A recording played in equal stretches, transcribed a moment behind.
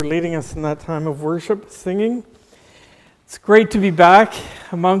For leading us in that time of worship, singing. It's great to be back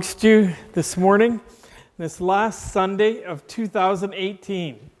amongst you this morning, this last Sunday of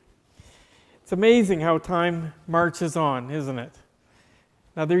 2018. It's amazing how time marches on, isn't it?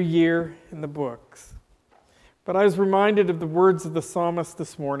 Another year in the books. But I was reminded of the words of the psalmist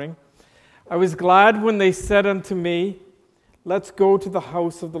this morning. I was glad when they said unto me, let's go to the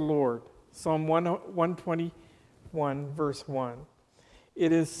house of the Lord. Psalm 121, verse 1.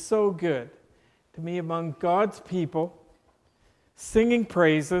 It is so good to be among God's people, singing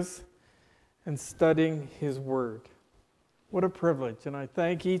praises and studying His Word. What a privilege, and I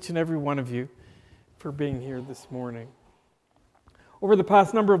thank each and every one of you for being here this morning. Over the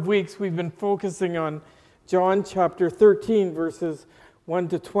past number of weeks, we've been focusing on John chapter 13, verses 1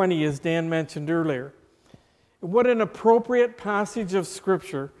 to 20, as Dan mentioned earlier. What an appropriate passage of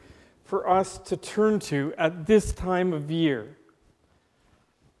Scripture for us to turn to at this time of year.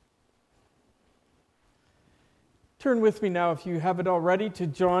 Turn with me now, if you have it already, to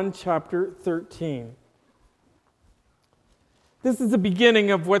John chapter 13. This is the beginning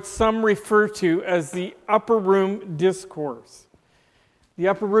of what some refer to as the Upper Room Discourse. The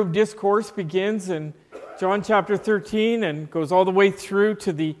Upper Room Discourse begins in John chapter 13 and goes all the way through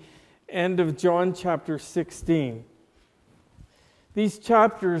to the end of John chapter 16. In these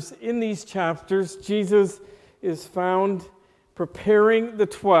chapters, Jesus is found preparing the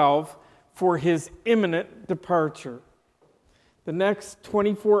 12 for his imminent departure. The next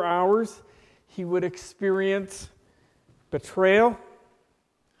 24 hours, he would experience betrayal,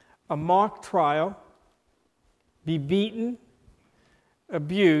 a mock trial, be beaten,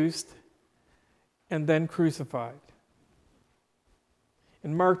 abused, and then crucified.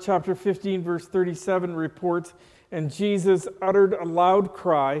 In Mark chapter 15, verse 37 reports, and Jesus uttered a loud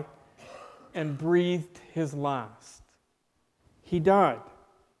cry and breathed his last. He died.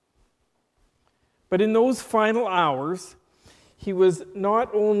 But in those final hours, he was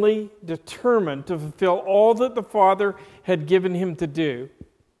not only determined to fulfill all that the Father had given him to do,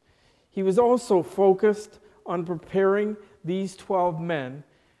 he was also focused on preparing these 12 men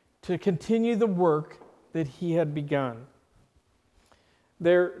to continue the work that he had begun.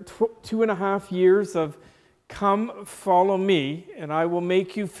 Their 2.5 years of "Come, follow me, and I will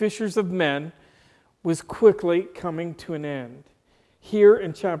make you fishers of men" was quickly coming to an end. Here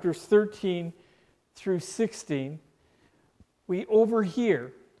in chapters 13 through 16, we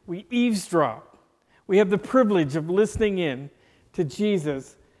overhear, we eavesdrop. We have the privilege of listening in to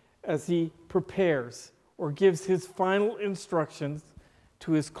Jesus as he prepares or gives his final instructions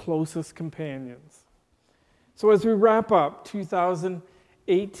to his closest companions. So as we wrap up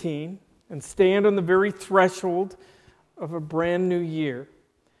 2018 and stand on the very threshold of a brand new year,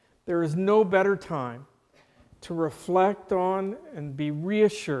 there is no better time to reflect on and be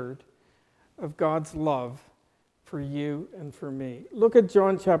reassured of God's love for you and for me. Look at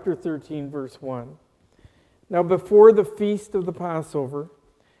John chapter 13, verse 1. Now before the feast of the Passover,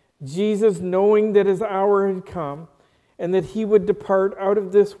 Jesus, knowing that his hour had come and that he would depart out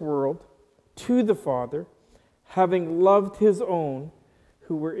of this world to the Father, having loved his own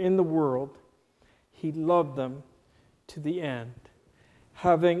who were in the world, he loved them to the end.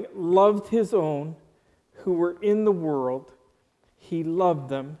 Having loved his own who were in the world, he loved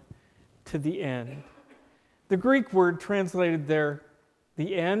them to the end. The Greek word translated there,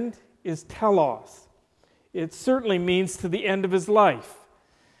 the end, is telos. It certainly means to the end of his life,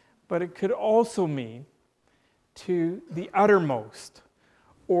 but it could also mean to the uttermost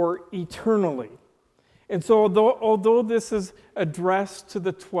or eternally. And so although this is addressed to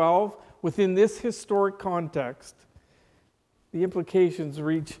the 12 within this historic context, the implications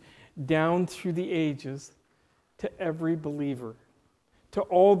reach down through the ages to every believer, to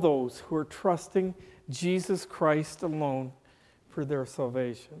all those who are trusting Jesus Christ alone for their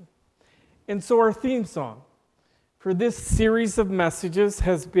salvation. And so our theme song for this series of messages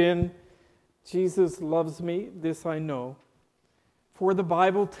has been, Jesus loves me, this I know, for the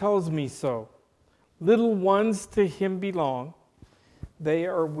Bible tells me so. Little ones to him belong. They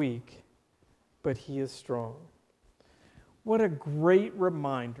are weak, but he is strong. What a great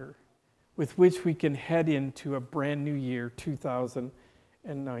reminder with which we can head into a brand new year,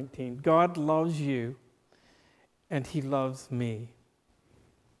 2019. God loves you, and he loves me.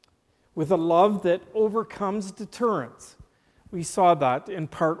 With a love that overcomes deterrence. We saw that in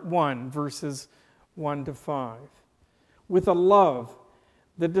part 1, verses 1 to 5. With a love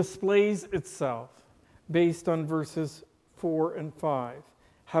that displays itself based on verses 4 and 5.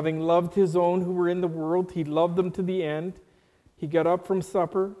 Having loved his own who were in the world, he loved them to the end. He got up from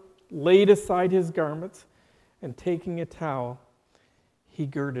supper, laid aside his garments, and taking a towel, he he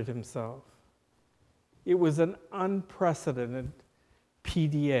girded himself. It was an unprecedented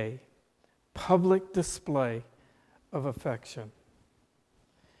PDA, public display of affection.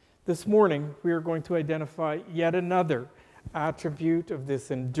 This morning, we are going to identify yet another attribute of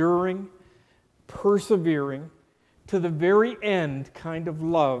this enduring, persevering, to the very end kind of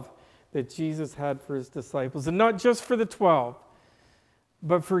love that Jesus had for his disciples. And not just for the 12,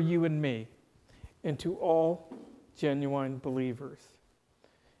 but for you and me, and to all genuine believers.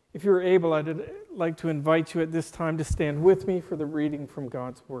 If you're able, I'd like to invite you at this time to stand with me for the reading from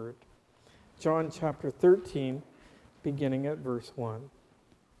God's Word. John chapter 13, beginning at verse 1.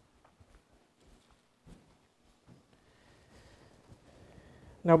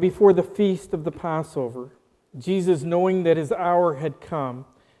 Now before the feast of the Passover, Jesus, knowing that his hour had come,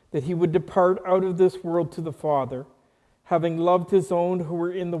 that he would depart out of this world to the Father, having loved his own who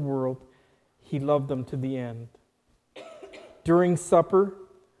were in the world, he loved them to the end. During supper,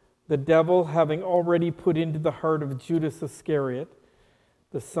 the devil, having already put into the heart of Judas Iscariot,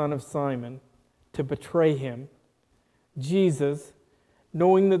 the son of Simon, to betray him, Jesus,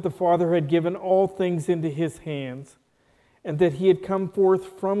 knowing that the Father had given all things into his hands, and that he had come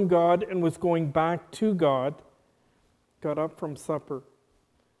forth from God and was going back to God, got up from supper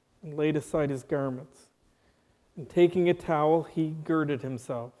and laid aside his garments. And taking a towel, he girded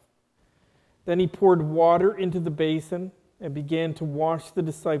himself. Then he poured water into the basin and began to wash the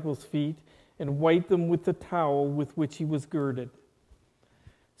disciples' feet and wipe them with the towel with which he was girded.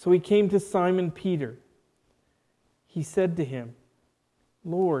 So he came to Simon Peter. He said to him,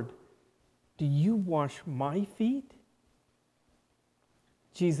 "Lord, do you wash my feet?"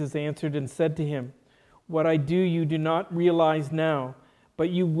 Jesus answered and said to him, "What I do you do not realize now, but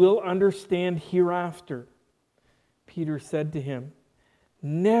you will understand hereafter." Peter said to him,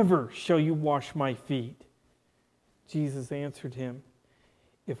 "Never shall you wash my feet." Jesus answered him,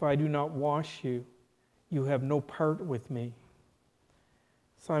 "If I do not wash you, you have no part with me."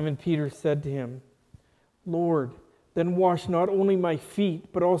 Simon Peter said to him, "Lord, then wash not only my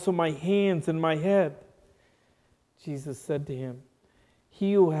feet, but also my hands and my head." Jesus said to him,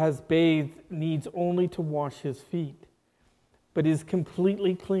 "He who has bathed needs only to wash his feet, but is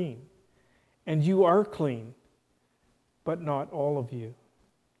completely clean. And you are clean, but not all of you."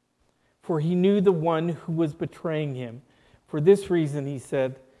 For he knew the one who was betraying him. For this reason he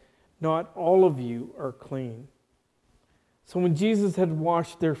said, "Not all of you are clean." So when Jesus had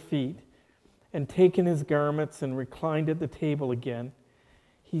washed their feet and taken his garments and reclined at the table again,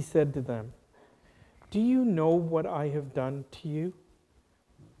 he said to them, "Do you know what I have done to you?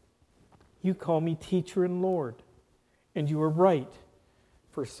 You call me teacher and Lord, and you are right,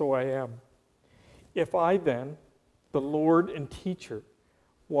 for so I am. If I then, the Lord and teacher,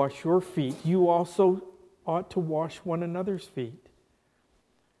 wash your feet, you also ought to wash one another's feet.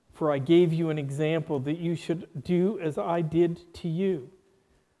 For I gave you an example that you should do as I did to you.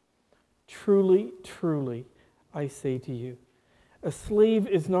 Truly, truly, I say to you, a slave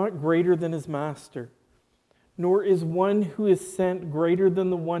is not greater than his master, nor is one who is sent greater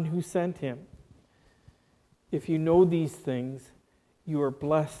than the one who sent him. If you know these things, you are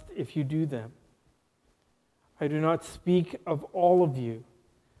blessed if you do them. I do not speak of all of you.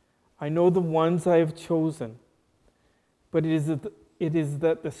 I know the ones I have chosen, but it is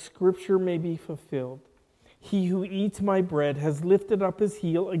that the scripture may be fulfilled. He who eats my bread has lifted up his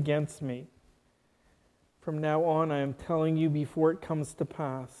heel against me. From now on I am telling you before it comes to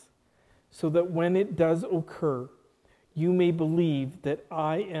pass, so that when it does occur, you may believe that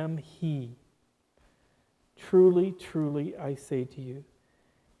I am he. Truly, truly, I say to you,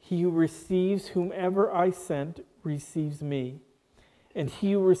 he who receives whomever I sent receives me, and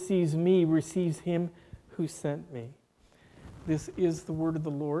he who receives me receives him who sent me." This is the word of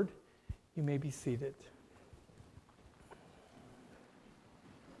the Lord. You may be seated.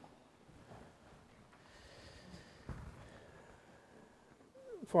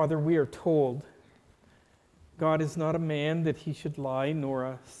 Father, we are told God is not a man that he should lie, nor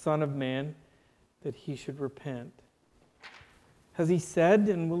a son of man that he should repent. Has he said,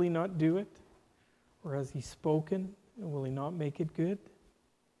 and will he not do it? Or has he spoken, and will he not make it good?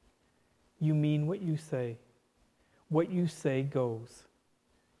 You mean what you say. What you say goes.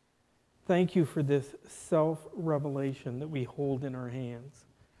 Thank you for this self-revelation that we hold in our hands,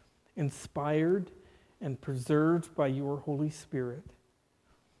 inspired and preserved by your Holy Spirit.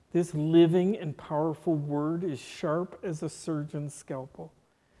 This living and powerful word is sharp as a surgeon's scalpel,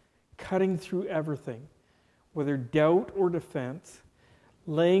 cutting through everything, whether doubt or defense,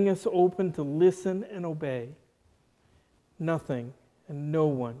 laying us open to listen and obey. Nothing and no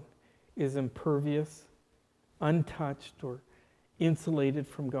one is impervious, untouched, or insulated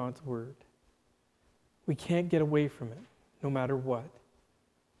from God's word. We can't get away from it, no matter what.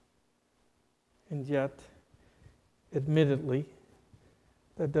 And yet, admittedly,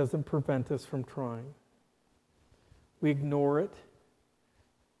 that doesn't prevent us from trying. We ignore it,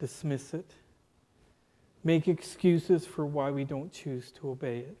 dismiss it, make excuses for why we don't choose to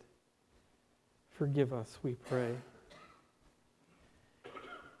obey it. Forgive us, we pray.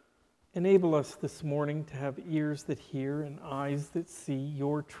 Enable us this morning to have ears that hear and eyes that see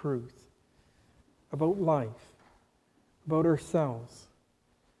your truth about life, about ourselves,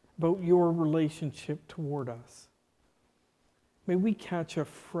 about your relationship toward us. May we catch a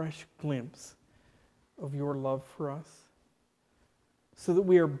fresh glimpse of your love for us so that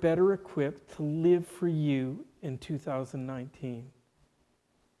we are better equipped to live for you in 2019,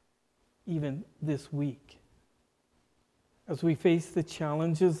 even this week. As we face the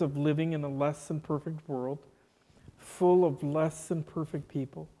challenges of living in a less than perfect world, full of less than perfect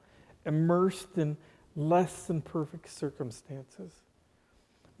people, immersed in less than perfect circumstances,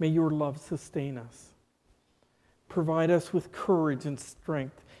 may your love sustain us. Provide us with courage and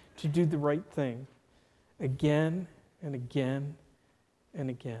strength to do the right thing again and again and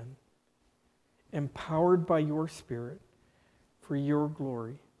again. Empowered by your Spirit for your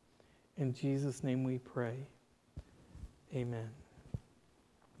glory. In Jesus' name we pray. Amen.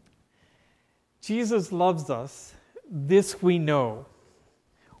 Jesus loves us, this we know,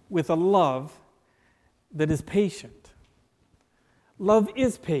 with a love that is patient. Love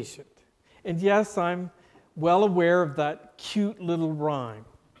is patient. And yes, I'm well aware of that cute little rhyme.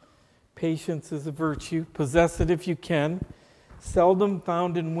 Patience is a virtue. Possess it if you can. Seldom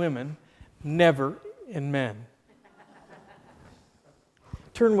found in women, never in men.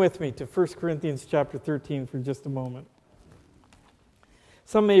 Turn with me to 1 Corinthians chapter 13 for just a moment.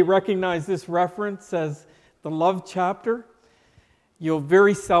 Some may recognize this reference as the love chapter. You'll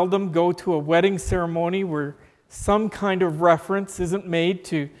very seldom go to a wedding ceremony where some kind of reference isn't made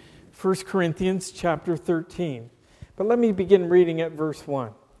to 1 Corinthians chapter 13. But let me begin reading at verse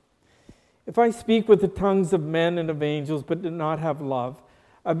 1. If I speak with the tongues of men and of angels but do not have love,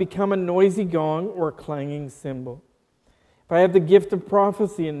 I become a noisy gong or a clanging cymbal. If I have the gift of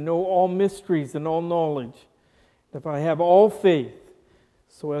prophecy and know all mysteries and all knowledge, if I have all faith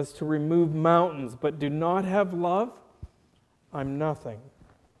so as to remove mountains but do not have love, I'm nothing.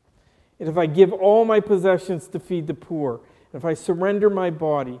 And if I give all my possessions to feed the poor, and if I surrender my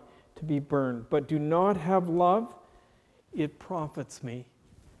body to be burned but do not have love, it profits me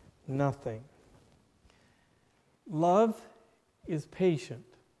nothing. Love is patient.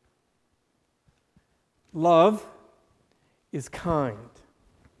 Love is kind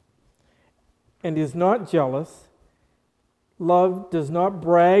and is not jealous. Love does not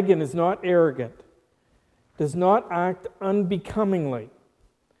brag and is not arrogant, does not act unbecomingly,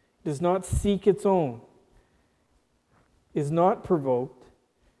 does not seek its own, is not provoked,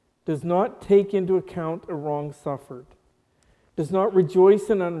 does not take into account a wrong suffered, does not rejoice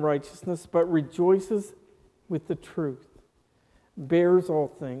in unrighteousness, but rejoices with the truth, bears all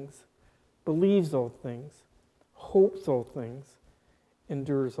things, believes all things, hopes all things,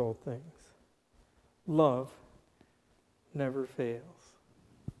 endures all things. Love never fails.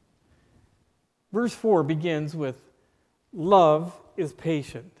 Verse 4 begins with, love is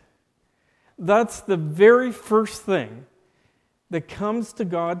patient. That's the very first thing that comes to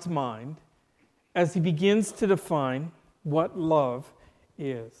God's mind as he begins to define what love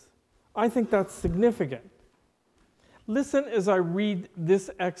is. I think that's significant. Listen as I read this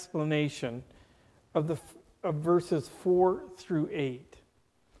explanation of verses 4 through 8.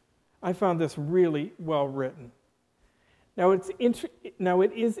 I found this really well written. Now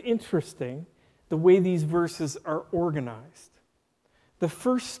it is interesting the way these verses are organized. The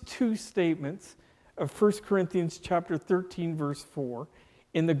first two statements of 1 Corinthians chapter 13 verse 4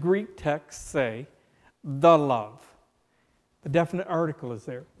 in the Greek text say, the love. The definite article is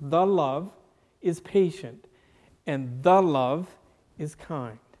there. The love is patient, and the love is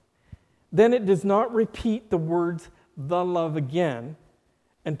kind. Then it does not repeat the words the love again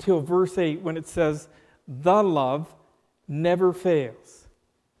until verse 8 when it says, the love never fails.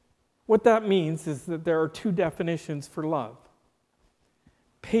 What that means is that there are two definitions for love: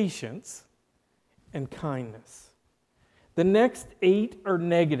 patience and kindness. The next 8 are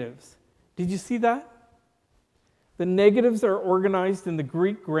negatives. Did you see that? The negatives are organized in the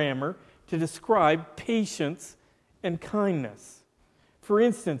Greek grammar to describe patience and kindness. For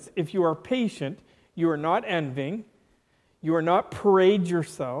instance, if you are patient, you are not envying, you are not parade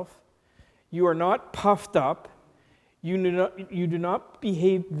yourself, you are not puffed up, you do not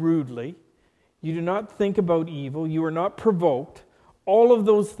behave rudely, you do not think about evil, you are not provoked. All of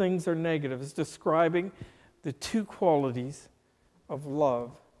those things are negative. It's describing the two qualities of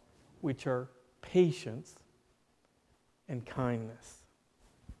love, which are patience and kindness.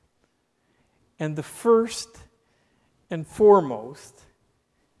 And the first and foremost,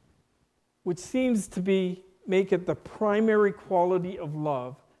 which seems to make it the primary quality of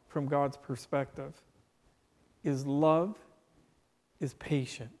love from God's perspective, is love is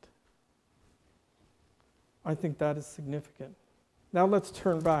patient. I think that is significant. Now let's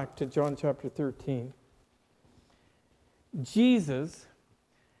turn back to John chapter 13. Jesus,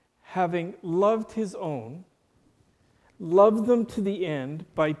 having loved his own, loved them to the end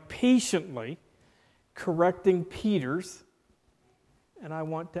by patiently correcting Peter's, and I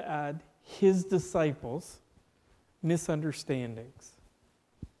want to add his disciples' misunderstandings.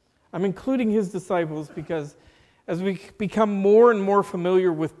 I'm including his disciples because as we become more and more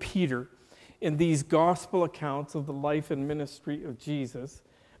familiar with Peter in these gospel accounts of the life and ministry of Jesus,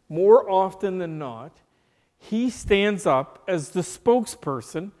 more often than not, he stands up as the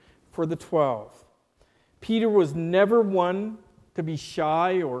spokesperson for the 12. Peter was never one to be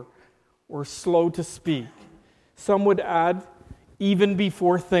shy or slow to speak. Some would add, even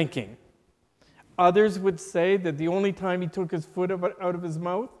before thinking. Others would say that the only time he took his foot out of his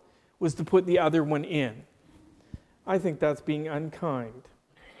mouth was to put the other one in. I think that's being unkind.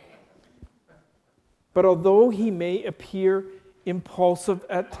 But although he may appear impulsive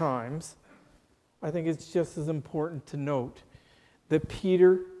at times, I think it's just as important to note that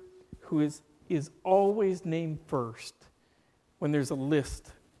Peter, who is always named first when there's a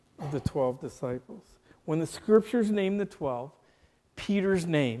list of the 12 disciples. When the scriptures name the 12, Peter's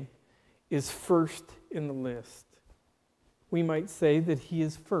name is first in the list. We might say that he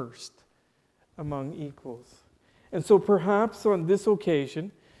is first among equals. And so perhaps on this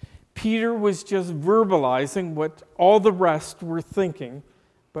occasion, Peter was just verbalizing what all the rest were thinking,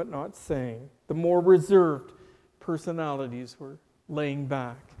 but not saying. The more reserved personalities were laying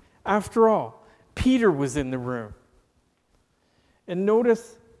back. After all, Peter was in the room. And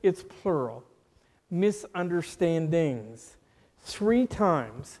notice it's plural. Misunderstandings. 3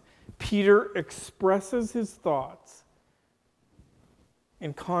 times, Peter expresses his thoughts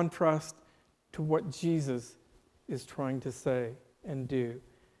in contrast to what Jesus is trying to say and do.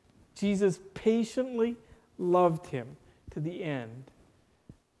 Jesus patiently loved him to the end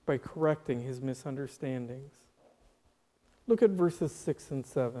by correcting his misunderstandings. Look at verses 6 and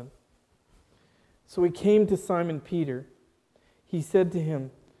 7. So he came to Simon Peter. He said to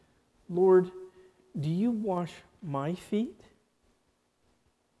him, "Lord, do you wash my feet?"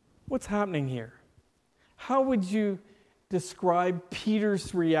 What's happening here? How would you describe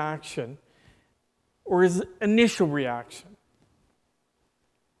Peter's reaction or his initial reaction?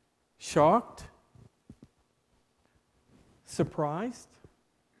 Shocked? Surprised?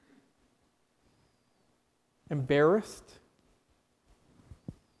 Embarrassed?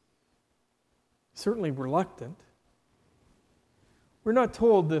 Certainly reluctant. We're not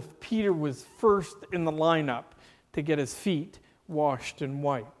told if Peter was first in the lineup to get his feet washed and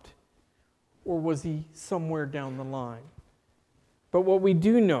wiped, or was he somewhere down the line? But what we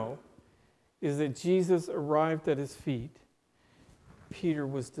do know is that Jesus arrived at his feet. Peter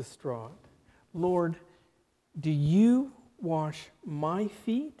was distraught. "Lord, do you wash my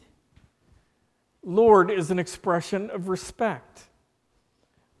feet?" Lord is an expression of respect.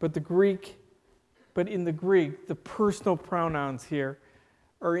 But in the Greek, the personal pronouns here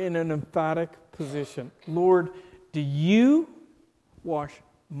are in an emphatic position. "Lord, do you wash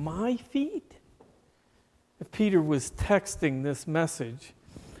my feet?" If Peter was texting this message,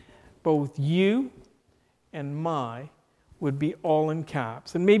 both "you" and "my" would be all in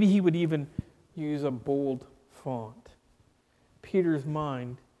caps. And maybe he would even use a bold font. In Peter's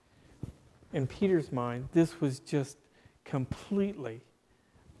mind, this was just completely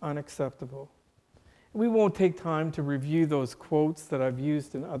unacceptable. We won't take time to review those quotes that I've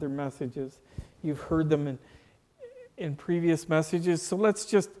used in other messages. You've heard them in previous messages, so let's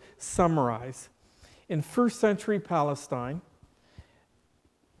just summarize. In first century Palestine,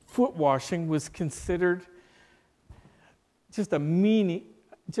 foot washing was considered just a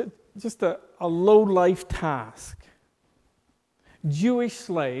low-life task. Jewish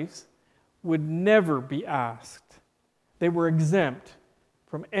slaves would never be asked. They were exempt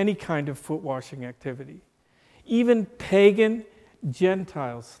from any kind of foot washing activity. Even pagan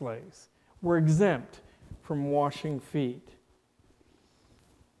Gentile slaves were exempt from washing feet.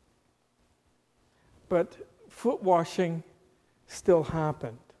 But foot washing still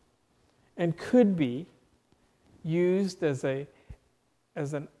happened and could be used as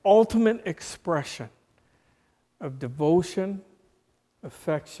an ultimate expression of devotion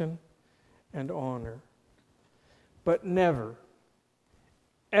affection, and honor. But never,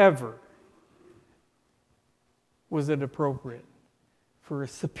 ever was it appropriate for a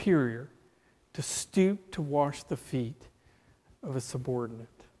superior to stoop to wash the feet of a subordinate.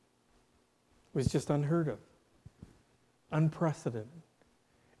 It was just unheard of, unprecedented.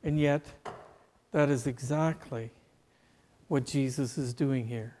 And yet, that is exactly what Jesus is doing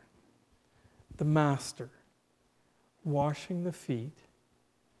here. The Master washing the feet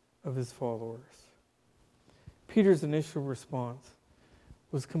of his followers. Peter's initial response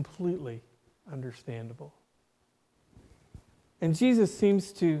was completely understandable. And Jesus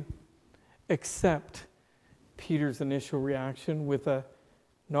seems to accept Peter's initial reaction with a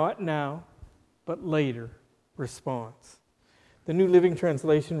not now, but later response. The New Living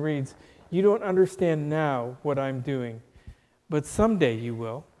Translation reads, "You don't understand now what I'm doing, but someday you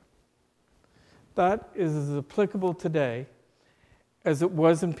will." That is as applicable today as it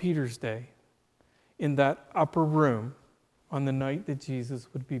was in Peter's day, in that upper room on the night that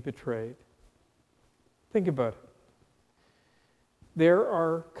Jesus would be betrayed. Think about it. There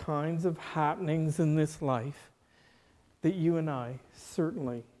are kinds of happenings in this life that you and I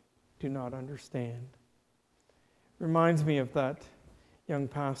certainly do not understand. Reminds me of that young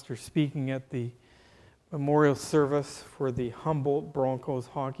pastor speaking at the memorial service for the Humboldt Broncos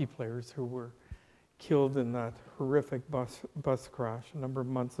hockey players who were killed in that horrific bus crash a number of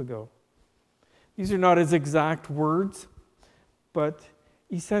months ago. These are not his exact words, but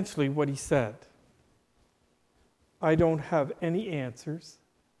essentially what he said. I don't have any answers,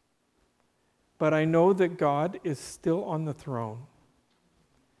 but I know that God is still on the throne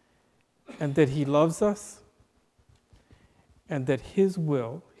and that he loves us and that his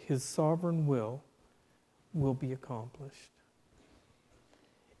will, his sovereign will be accomplished.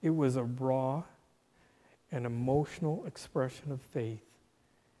 It was a raw and emotional expression of faith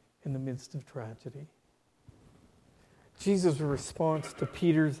in the midst of tragedy. Jesus' response to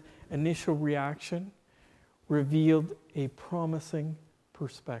Peter's initial reaction revealed a promising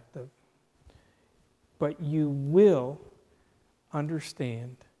perspective. But you will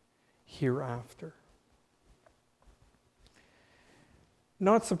understand hereafter.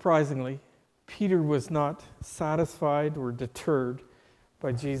 Not surprisingly, Peter was not satisfied or deterred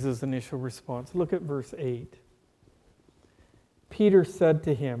by Jesus' initial response. Look at verse 8. Peter said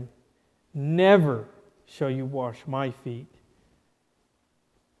to him, "Never shall you wash my feet."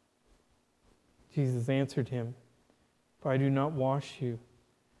 Jesus answered him, "If I do not wash you,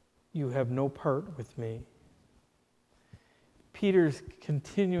 you have no part with me." Peter's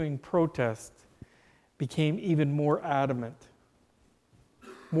continuing protest became even more adamant,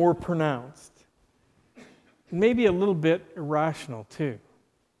 more pronounced, and maybe a little bit irrational too.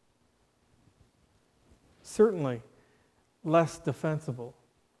 Certainly less defensible.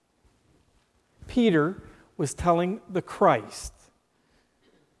 Peter was telling the Christ,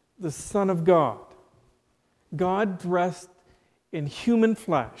 the Son of God, God dressed in human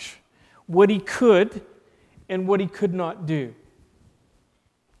flesh, what he could and what he could not do.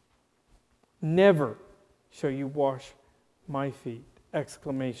 "Never shall you wash my feet!"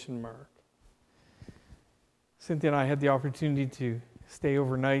 Exclamation mark. Cynthia and I had the opportunity to stay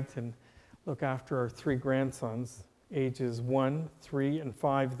overnight and look after our 3 grandsons, ages 1, 3, and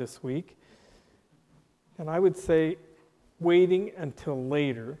 5 this week. And I would say waiting until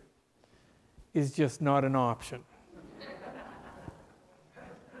later is just not an option.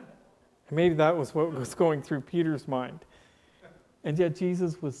 Maybe that was what was going through Peter's mind. And yet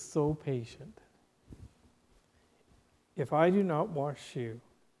Jesus was so patient. "If I do not wash you,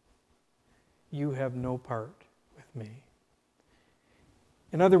 you have no part with me."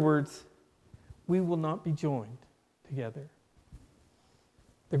 In other words, we will not be joined together.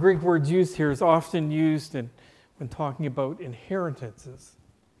 The Greek word used here is often used when talking about inheritances.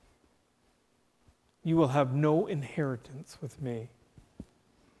 You will have no inheritance with me.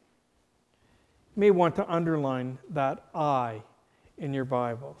 You may want to underline that "I" in your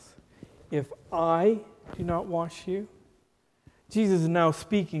Bibles. If I do not wash you, Jesus is now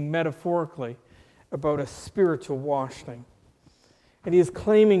speaking metaphorically about a spiritual washing. And he is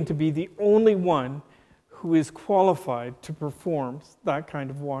claiming to be the only one who is qualified to perform that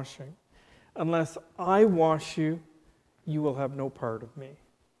kind of washing. Unless I wash you, you will have no part of me.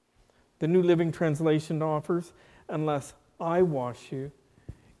 The New Living Translation offers, unless I wash you,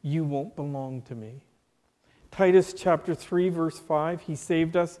 you won't belong to me. Titus chapter 3, verse 5, he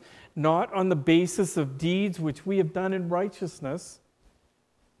saved us not on the basis of deeds which we have done in righteousness,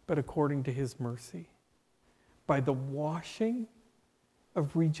 but according to his mercy, by the washing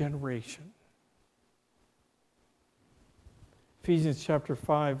of regeneration. Ephesians chapter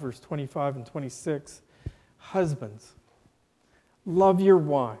 5, verse 25 and 26. Husbands, love your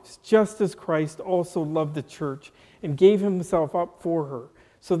wives, just as Christ also loved the church and gave himself up for her,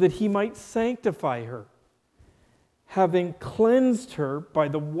 so that he might sanctify her, having cleansed her by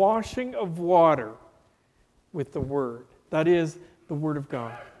the washing of water with the word. That is, the word of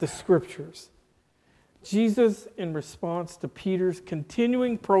God, the scriptures. Jesus, in response to Peter's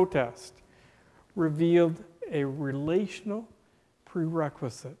continuing protest, revealed a relational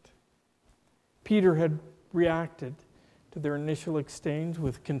prerequisite. Peter had reacted to their initial exchange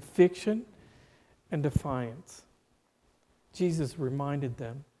with conviction and defiance. Jesus reminded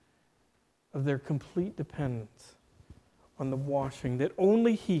them of their complete dependence on the washing that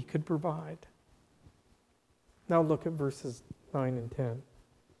only he could provide. Now look at verses 9 and 10.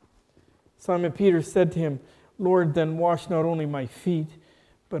 Simon Peter said to him, Lord, then wash not only my feet,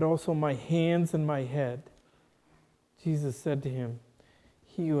 but also my hands and my head. Jesus said to him,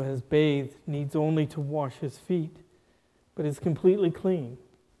 he who has bathed needs only to wash his feet, but is completely clean.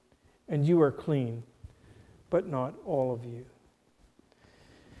 And you are clean, but not all of you.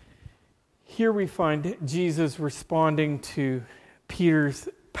 Here we find Jesus responding to Peter's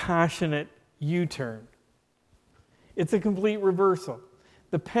passionate U-turn. It's a complete reversal.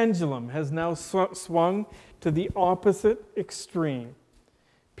 The pendulum has now swung to the opposite extreme.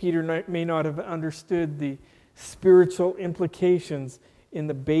 Peter may not have understood the spiritual implications in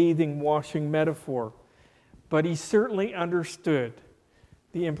the bathing, washing metaphor, but he certainly understood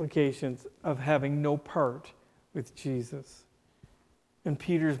the implications of having no part with Jesus. In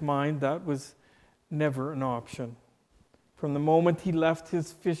Peter's mind, that was never an option. From the moment he left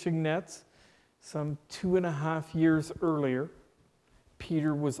his fishing nets, some 2.5 years earlier,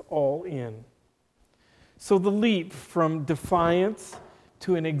 Peter was all in. So the leap from defiance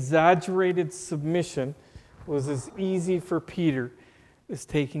to an exaggerated submission was as easy for Peter as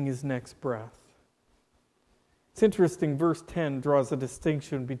taking his next breath. It's interesting, verse 10 draws a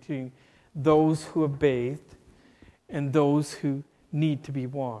distinction between those who have bathed and those who need to be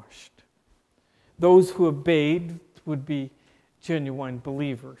washed. Those who have bathed would be genuine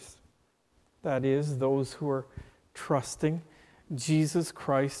believers. That is, those who are trusting Jesus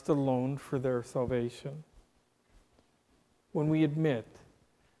Christ alone for their salvation. When we admit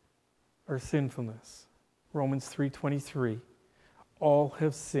our sinfulness, Romans 3:23, all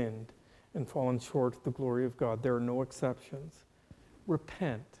have sinned and fallen short of the glory of God. There are no exceptions.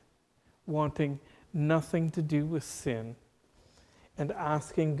 Repent, wanting nothing to do with sin, and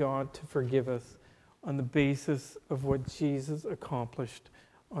asking God to forgive us on the basis of what Jesus accomplished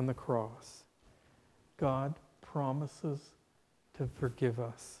on the cross. God promises to forgive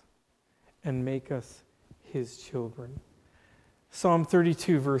us and make us his children. Psalm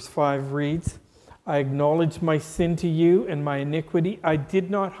 32 verse 5 reads, I acknowledge my sin to you and my iniquity I did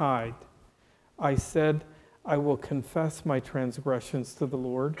not hide. I said, I will confess my transgressions to the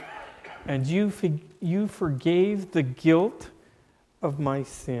Lord, and you forgave the guilt of my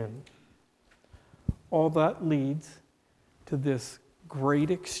sin. All that leads to this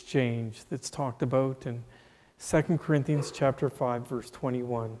great exchange that's talked about in 2 Corinthians chapter 5, verse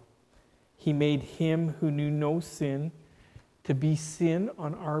 21. He made him who knew no sin to be sin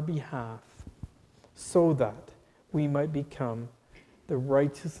on our behalf, so that we might become the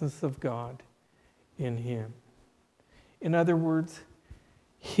righteousness of God in him. In other words,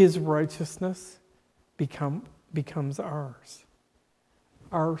 his righteousness becomes ours.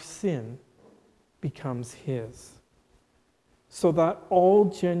 Our sin becomes his. So that all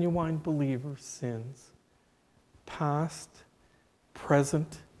genuine believers' sins, past,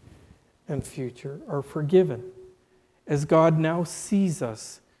 present, and future, are forgiven, as God now sees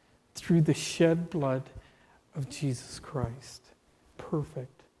us through the shed blood of Jesus Christ,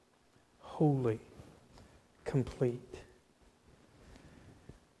 perfect, holy, complete.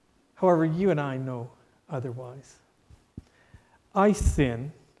 However, you and I know otherwise. I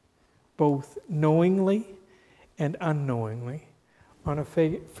sin both knowingly and unknowingly on a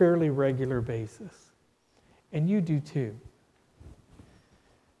fairly regular basis. And you do too.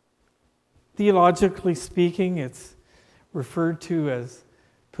 Theologically speaking, it's referred to as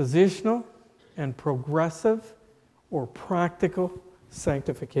positional and progressive or practical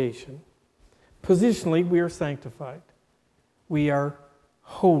sanctification. Positionally, we are sanctified. We are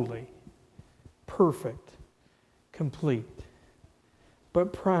holy, perfect, complete.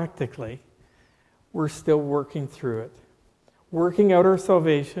 But practically, we're still working through it, working out our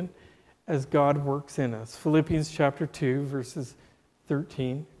salvation as God works in us. Philippians chapter 2, verses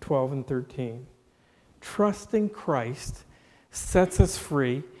 12 and 13. Trusting Christ sets us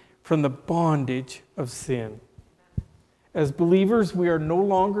free from the bondage of sin. As believers, we are no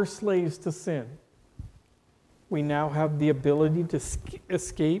longer slaves to sin. We now have the ability to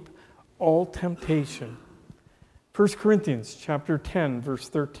escape all temptation. 1 Corinthians chapter 10, verse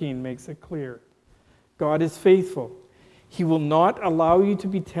 13 makes it clear. God is faithful. He will not allow you to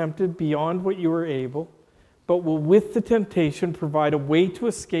be tempted beyond what you are able, but will with the temptation provide a way to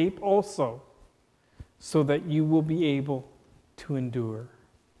escape also, so that you will be able to endure.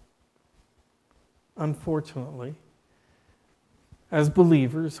 Unfortunately, as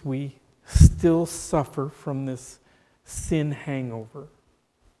believers, we still suffer from this sin hangover.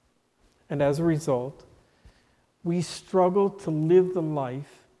 And as a result, we struggle to live the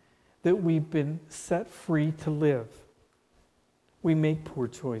life that we've been set free to live. We make poor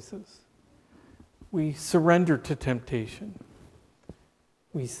choices. We surrender to temptation.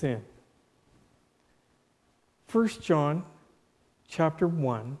 We sin. 1 John chapter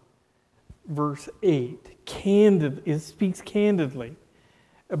 1, verse 8 speaks candidly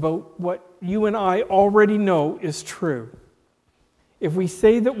about what you and I already know is true. If we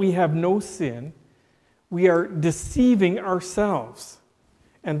say that we have no sin, we are deceiving ourselves,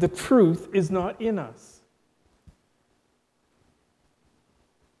 and the truth is not in us.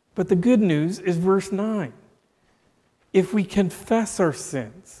 But the good news is verse 9. If we confess our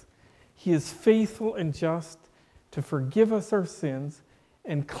sins, He is faithful and just to forgive us our sins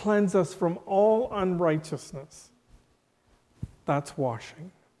and cleanse us from all unrighteousness. That's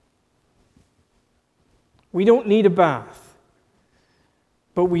washing. We don't need a bath,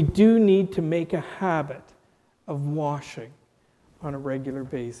 but we do need to make a habit of washing on a regular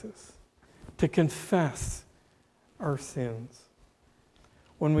basis, to confess our sins.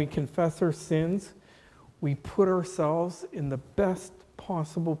 When we confess our sins, we put ourselves in the best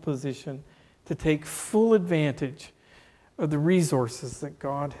possible position to take full advantage of the resources that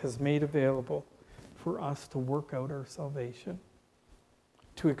God has made available for us to work out our salvation,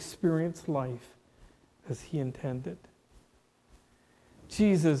 to experience life as He intended.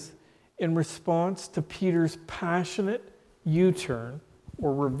 Jesus, in response to Peter's passionate U-turn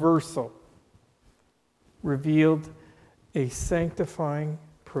or reversal, revealed a sanctifying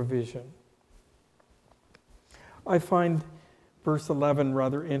provision. I find verse 11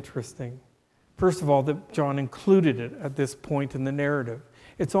 rather interesting. First of all, that John included it at this point in the narrative.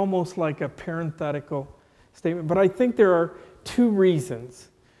 It's almost like a parenthetical statement, but I think there are two reasons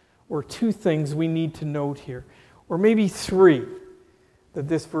or two things we need to note here, or maybe three, that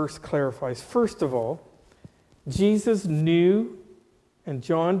this verse clarifies. First of all, Jesus knew, and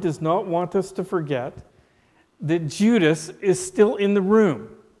John does not want us to forget, that Judas is still in the room.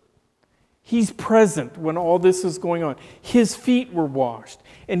 He's present when all this is going on. His feet were washed,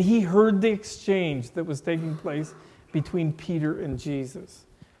 and he heard the exchange that was taking place between Peter and Jesus.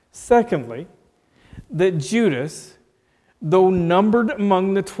 Secondly, that Judas, though numbered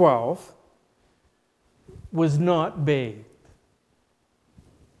among the 12, was not bathed.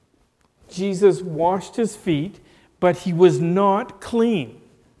 Jesus washed his feet, but he was not clean.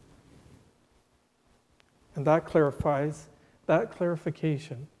 And that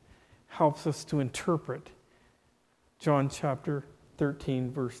clarification helps us to interpret John chapter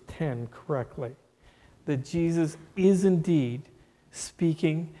 13, verse 10 correctly. That Jesus is indeed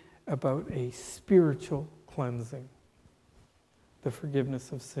speaking about a spiritual cleansing, the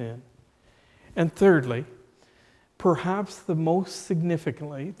forgiveness of sin. And thirdly, perhaps the most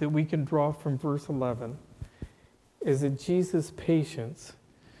significantly that we can draw from verse 11 is that Jesus' patience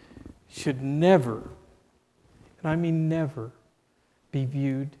should never, and I mean never, be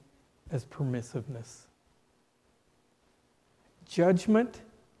viewed as permissiveness. Judgment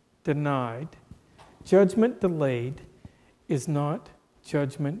denied, judgment delayed is not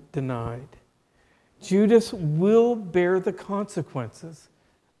judgment denied. Judas will bear the consequences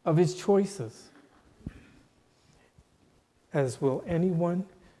of his choices, as will anyone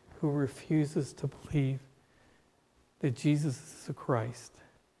who refuses to believe that Jesus is the Christ,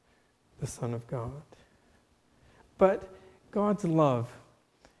 the Son of God. But God's love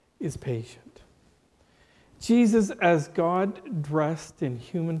is patient. Jesus, as God dressed in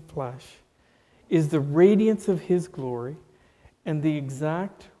human flesh, is the radiance of His glory and the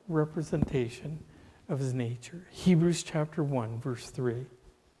exact representation of His nature. Hebrews chapter 1, verse 3.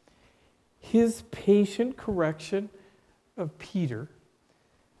 His patient correction of Peter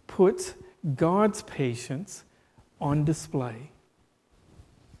puts God's patience on display.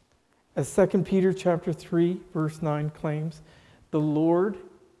 As 2 Peter chapter 3, verse 9 claims, the Lord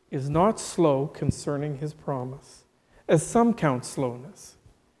is not slow concerning His promise, as some count slowness,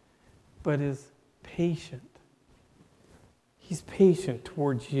 but is patient. He's patient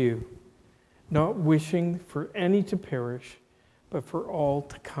towards you, not wishing for any to perish, but for all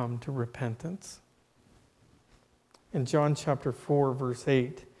to come to repentance. In John chapter 4, verse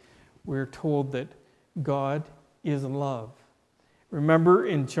 8, we're told that God is love. Remember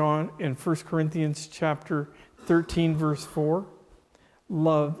in 1 Corinthians chapter 13, verse 4,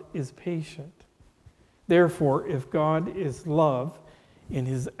 love is patient. Therefore, if God is love in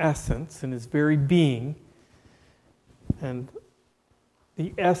his essence, in his very being, and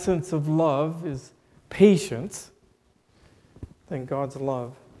the essence of love is patience, then God's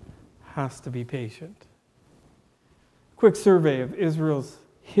love has to be patient. Quick survey of Israel's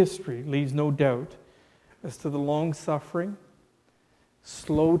history leaves no doubt as to the long-suffering,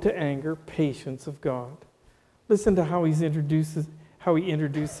 slow to anger patience of God. Listen to how he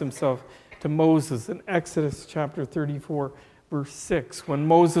introduced himself to Moses in Exodus chapter 34, verse 6. When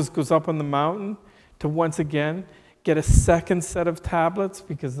Moses goes up on the mountain to once again get a second set of tablets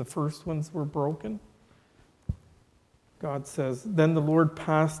because the first ones were broken, God says, "Then the Lord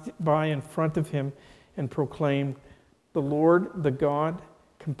passed by in front of him and proclaimed, 'The Lord, the God,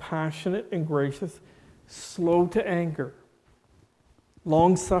 compassionate and gracious, slow to anger,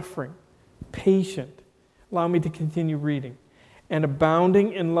 long-suffering, patient.'" Allow me to continue reading. "And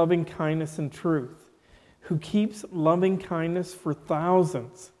abounding in loving kindness and truth, who keeps loving kindness for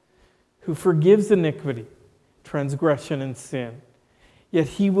thousands, who forgives iniquity, transgression, and sin. Yet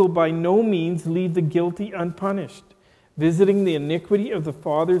he will by no means leave the guilty unpunished, visiting the iniquity of the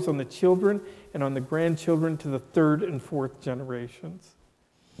fathers on the children and on the grandchildren to the third and fourth generations."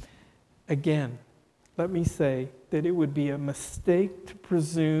 Again, let me say that it would be a mistake to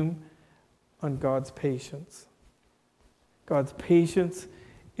presume on God's patience. God's patience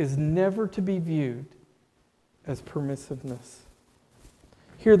is never to be viewed as permissiveness.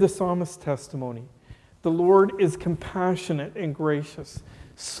 Hear the psalmist's testimony. "The Lord is compassionate and gracious,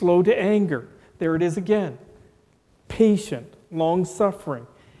 slow to anger." There it is again. "Patient, long-suffering,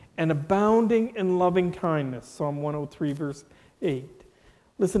 and abounding in loving kindness." Psalm 103, verse 8.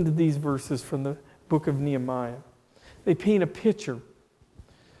 Listen to these verses from the book of Nehemiah. They paint a picture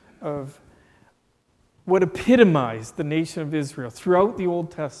of what epitomized the nation of Israel throughout the Old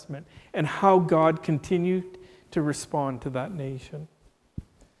Testament and how God continued to respond to that nation.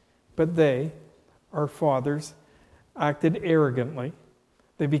 "But they, our fathers, acted arrogantly.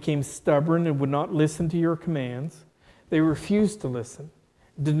 They became stubborn and would not listen to your commands. They refused to listen,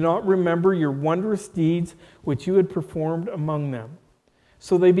 did not remember your wondrous deeds which you had performed among them.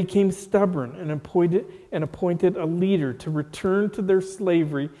 So they became stubborn and appointed a leader to return to their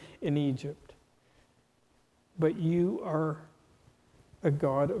slavery in Egypt. But you are a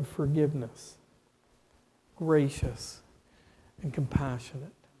God of forgiveness, gracious and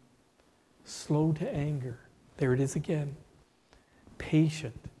compassionate, slow to anger." There it is again.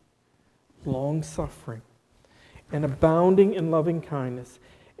 "Patient, long-suffering, and abounding in loving kindness,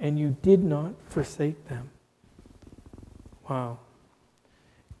 and you did not forsake them." Wow.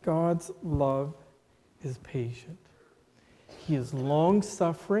 God's love is patient. He is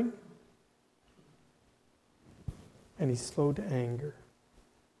long-suffering, and he's slow to anger.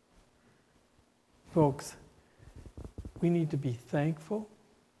 Folks, we need to be thankful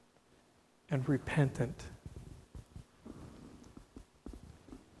and repentant.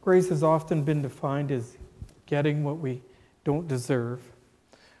 Grace has often been defined as getting what we don't deserve,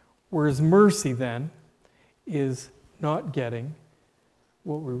 whereas mercy then is not getting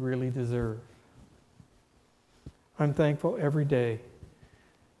what we really deserve. I'm thankful every day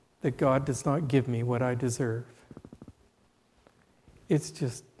that God does not give me what I deserve. It's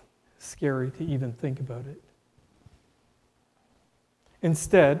just scary to even think about it.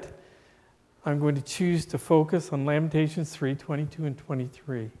 Instead, I'm going to choose to focus on Lamentations 3:22 and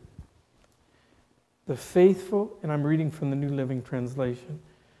 23. The faithful, and I'm reading from the New Living Translation,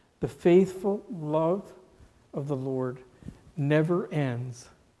 "The faithful love of the Lord never ends.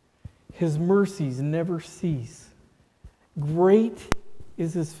 His mercies never cease. Great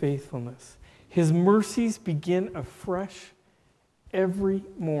is his faithfulness. His mercies begin afresh every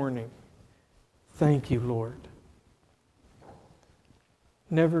morning. Thank you, Lord."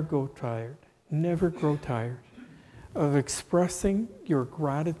 Never grow tired of expressing your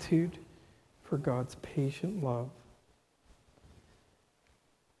gratitude for God's patient love.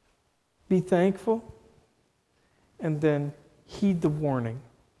 Be thankful and then heed the warning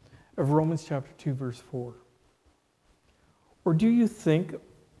of Romans chapter 2, verse 4. Or do you think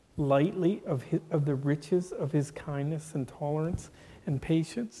lightly of the riches of his kindness and tolerance and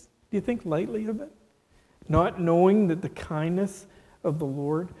patience? Do you think lightly of it? Not knowing that the kindness of the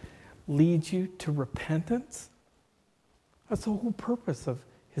Lord leads you to repentance? That's the whole purpose of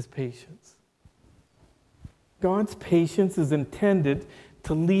his patience. God's patience is intended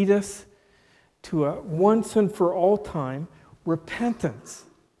to lead us to a once and for all time repentance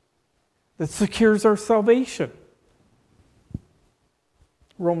that secures our salvation.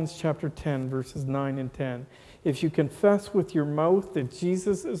 Romans chapter 10, verses 9 and 10. If you confess with your mouth that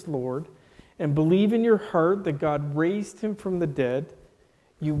Jesus is Lord and believe in your heart that God raised him from the dead,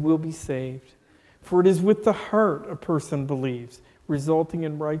 you will be saved. For it is with the heart a person believes, resulting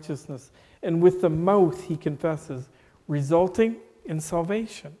in righteousness, and with the mouth he confesses, resulting in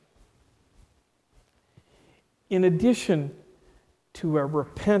salvation. In addition to a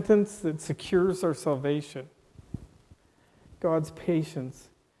repentance that secures our salvation, God's patience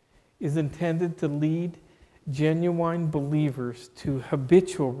is intended to lead genuine believers to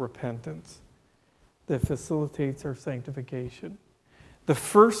habitual repentance that facilitates our sanctification. The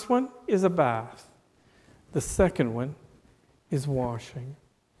first one is a bath. The second one is washing.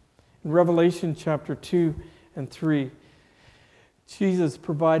 In Revelation chapter 2 and 3, Jesus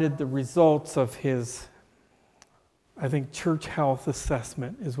provided the results of his, church health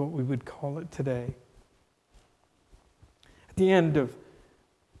assessment is what we would call it today. At the end of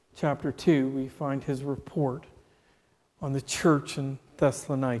chapter 2, we find his report on the church in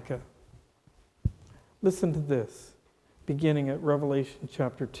Thessalonica. Listen to this, beginning at Revelation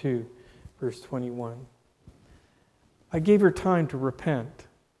chapter 2, verse 21. I gave her time to repent.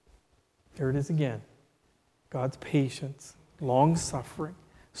 There it is again. God's patience, long-suffering,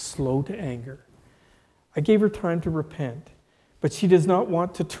 slow to anger. I gave her time to repent, but she does not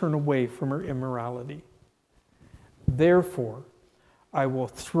want to turn away from her immorality. Therefore, I will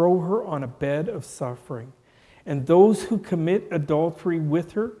throw her on a bed of suffering, and those who commit adultery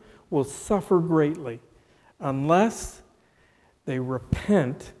with her will suffer greatly, unless they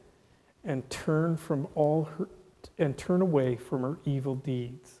repent and turn away from her evil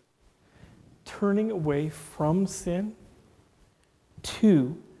deeds. Turning away from sin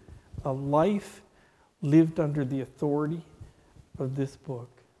to a life lived under the authority of this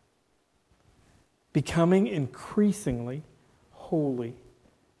book. Becoming increasingly holy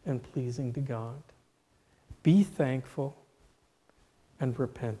and pleasing to God. Be thankful and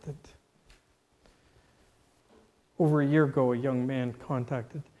repentant. Over a year ago, a young man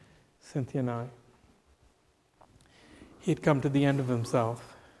contacted Cynthia and I. He had come to the end of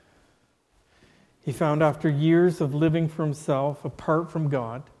himself. He found after years of living for himself, apart from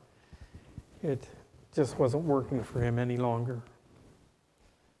God, it just wasn't working for him any longer.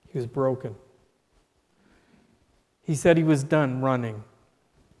 He was broken. He said he was done running.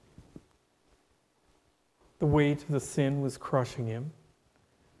 The weight of the sin was crushing him.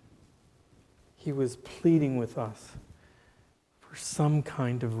 He was pleading with us for some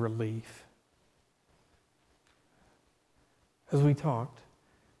kind of relief. As we talked,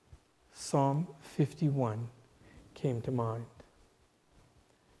 Psalm 51 came to mind.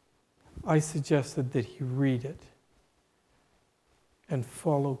 I suggested that he read it and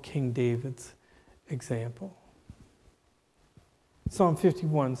follow King David's example. Psalm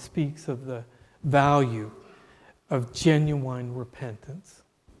 51 speaks of the value of genuine repentance.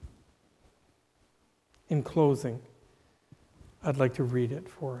 In closing, I'd like to read it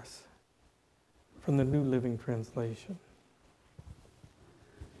for us from the New Living Translation.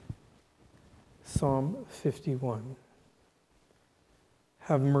 Psalm 51.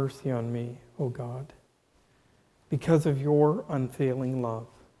 Have mercy on me, O God, because of your unfailing love.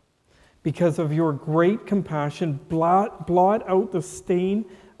 Because of your great compassion, blot out the stain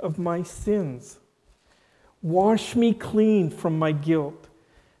of my sins. Wash me clean from my guilt.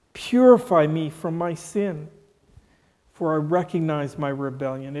 Purify me from my sin. For I recognize my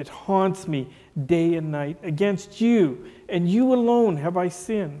rebellion. It haunts me day and night. Against you, and you alone, have I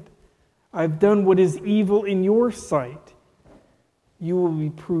sinned. I've done what is evil in your sight. You will be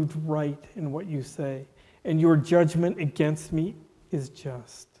proved right in what you say, and your judgment against me is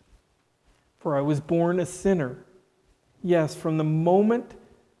just. For I was born a sinner. Yes, from the moment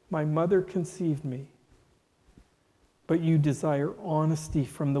my mother conceived me. But you desire honesty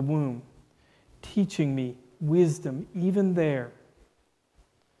from the womb, teaching me wisdom even there.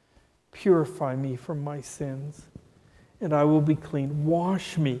 Purify me from my sins, and I will be clean.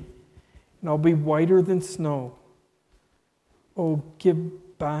 Wash me, and I'll be whiter than snow. Oh, give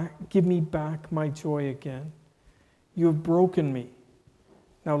me back my joy again. You have broken me.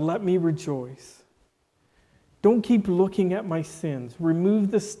 Now let me rejoice. Don't keep looking at my sins.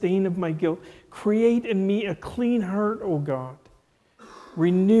 Remove the stain of my guilt. Create in me a clean heart, O God.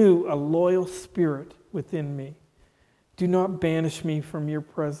 Renew a loyal spirit within me. Do not banish me from your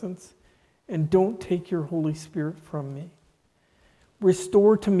presence, and don't take your Holy Spirit from me.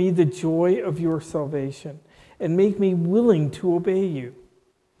 Restore to me the joy of your salvation, and make me willing to obey you.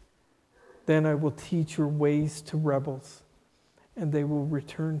 Then I will teach your ways to rebels, and they will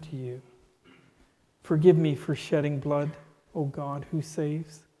return to you. Forgive me for shedding blood, O God who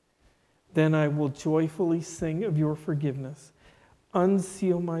saves. Then I will joyfully sing of your forgiveness.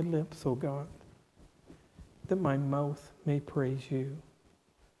 Unseal my lips, O God, that my mouth may praise you.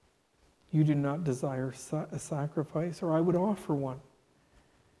 You do not desire a sacrifice, or I would offer one.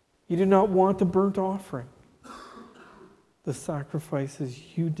 You do not want a burnt offering. The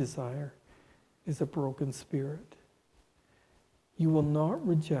sacrifices you desire is a broken spirit. You will not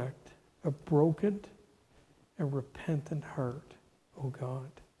reject a broken and repentant heart, O God.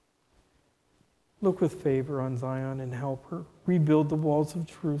 Look with favor on Zion and help her rebuild the walls of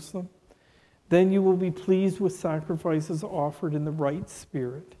Jerusalem. Then you will be pleased with sacrifices offered in the right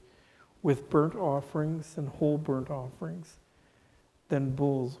spirit, with burnt offerings and whole burnt offerings. Then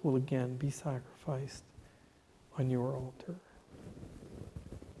bulls will again be sacrificed on your altar.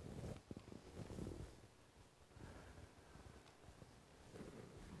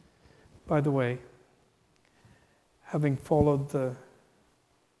 By the way, having followed the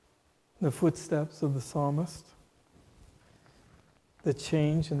footsteps of the psalmist, the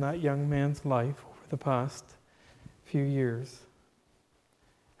change in that young man's life over the past few years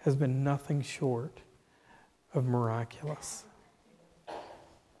has been nothing short of miraculous.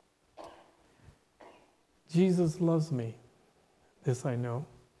 Jesus loves me, this I know,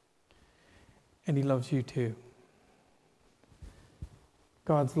 and he loves you too.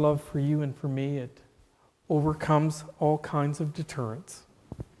 God's love for you and for me, it overcomes all kinds of deterrents,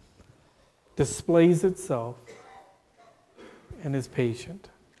 displays itself, and is patient.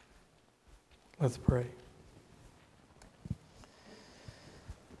 Let's pray.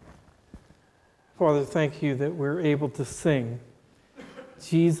 Father, thank you that we're able to sing,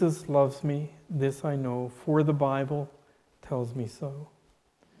 Jesus loves me, this I know, for the Bible tells me so.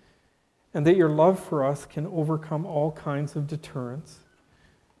 And that your love for us can overcome all kinds of deterrents.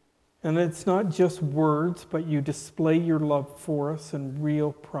 And it's not just words, but you display your love for us in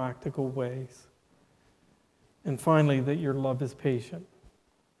real practical ways. And finally, that your love is patient,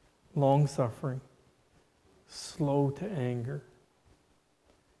 long-suffering, slow to anger.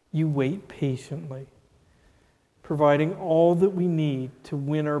 You wait patiently, providing all that we need to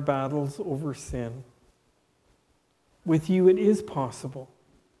win our battles over sin. With you, it is possible.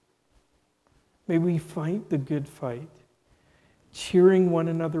 May we fight the good fight, cheering one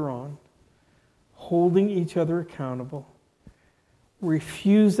another on, holding each other accountable,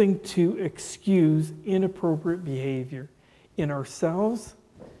 refusing to excuse inappropriate behavior in ourselves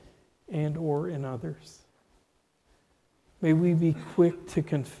and or in others. May we be quick to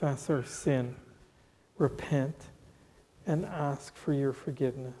confess our sin, repent, and ask for your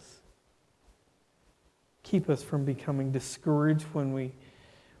forgiveness. Keep us from becoming discouraged when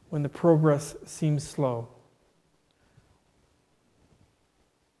the progress seems slow,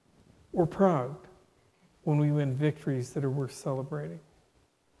 or proud when we win victories that are worth celebrating.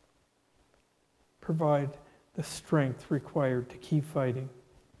 Provide the strength required to keep fighting,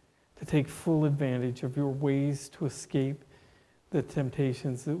 to take full advantage of your ways to escape the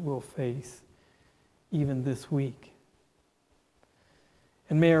temptations that we'll face even this week.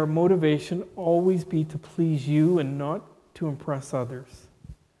 And may our motivation always be to please you and not to impress others.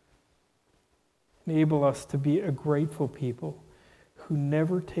 Enable us to be a grateful people who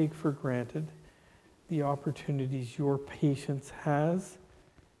never take for granted the opportunities your patience has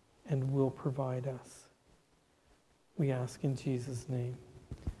and will provide us. We ask in Jesus' name.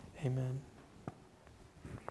 Amen.